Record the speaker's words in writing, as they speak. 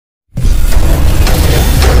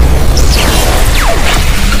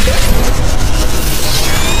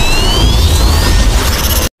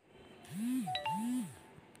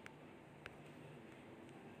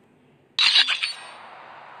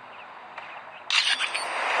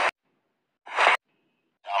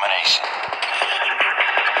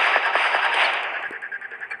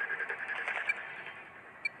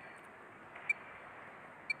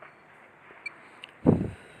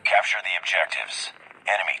objectives.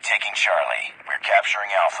 Enemy taking Charlie. We're capturing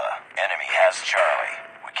Alpha. Enemy has Charlie.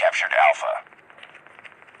 We captured Alpha.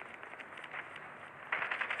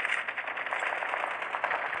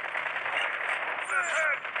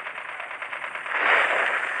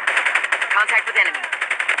 Contact with enemy.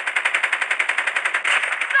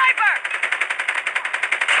 Sniper!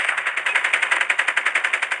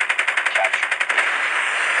 Captured.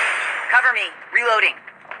 Cover me. Reloading.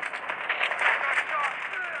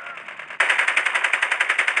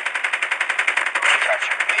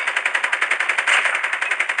 Captured B.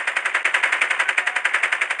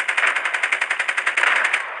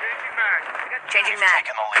 Changing mag.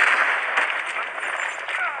 Taking the lead.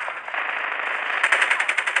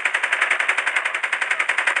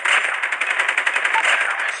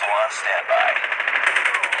 Predator missile on standby.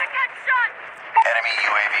 I got shot! Enemy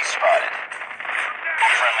UAV spotted.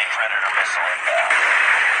 Friendly Predator missile inbound.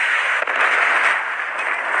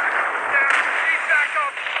 Need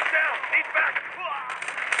backup! Down! Need back!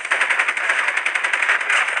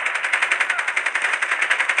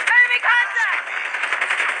 Enemy contact!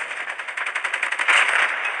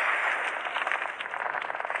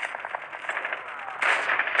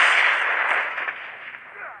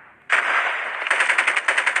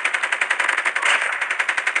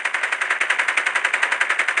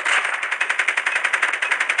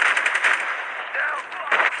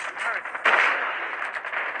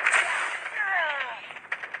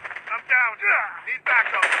 I'm down! Need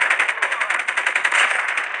backup!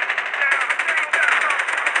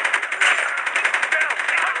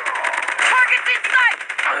 Target's in sight!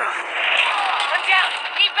 I'm down!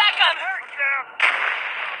 Need backup!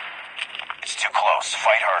 It's too close.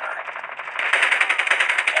 Fight harder.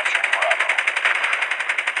 Capturing Bravo.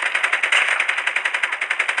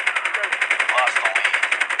 Lost the lead.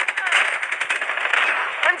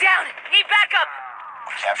 I'm down! Need backup!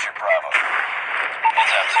 We captured Bravo.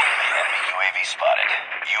 Heads up team. Enemy UAV spotted.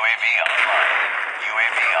 UAV online.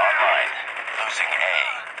 UAV online. Losing A.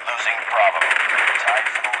 Losing Bravo. Tied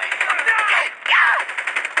for the lead.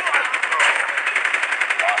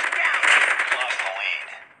 Lost B. Lost the lead.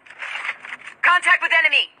 Contact with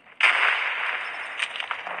enemy!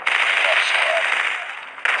 Bring it up, squad.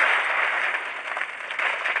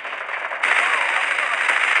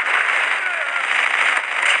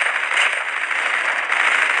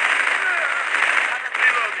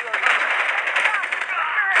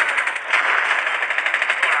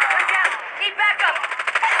 I'm down! Need backup!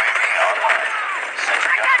 UAV online.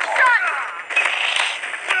 Sentry I gun got deployed. shot!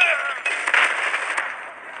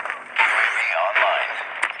 UAV online.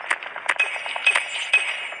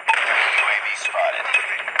 Enemy UAV spotted.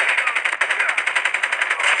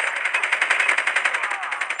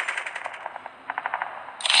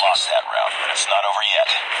 Lost that round, but it's not over yet.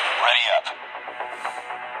 Ready up.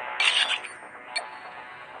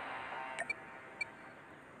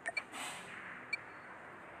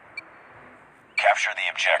 Capture the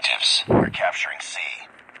objectives. We're capturing C.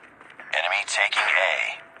 Enemy taking A.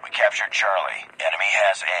 We captured Charlie. Enemy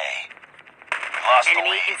has A. We lost the Enemy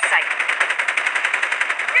lead. in sight.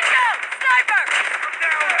 Get down! Sniper!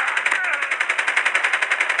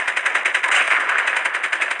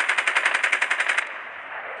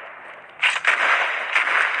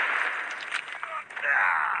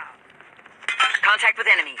 Contact with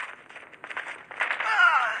enemy.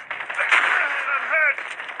 I'm hurt!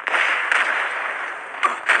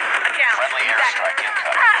 I'm down. Friendly Need backup. airstrike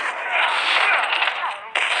incoming.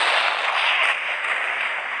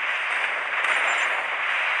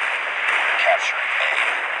 Capturing A.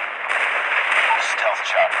 Stealth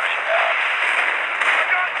chopper inbound. I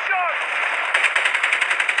got shot!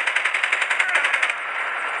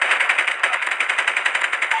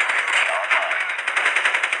 UAV online.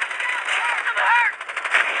 I'm hurt!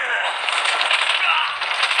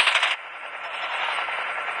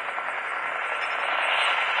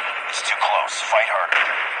 It's too close. Fight harder.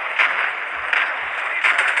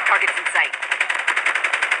 Target's in sight.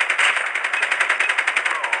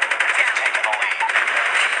 Taking the lead.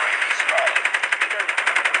 UAV spotted.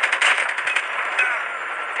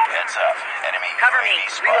 Heads up. Enemy Cover me.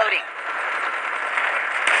 UAV spotted. Reloading.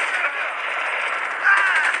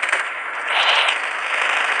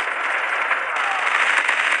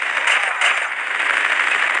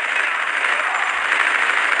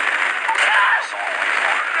 Missile away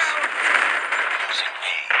quarters. Losing B.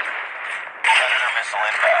 Predator missile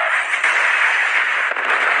inbound.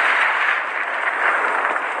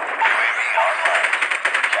 UAV online.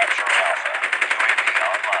 Capturing Alpha. UAV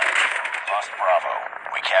online. Lost Bravo.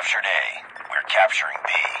 We captured A. We're capturing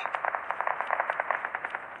B.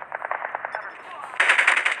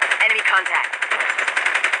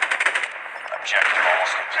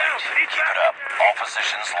 almost complete. Keep it up. All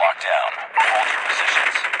positions locked down. Hold your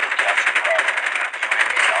positions. Capture Bravo.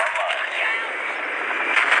 UAV online.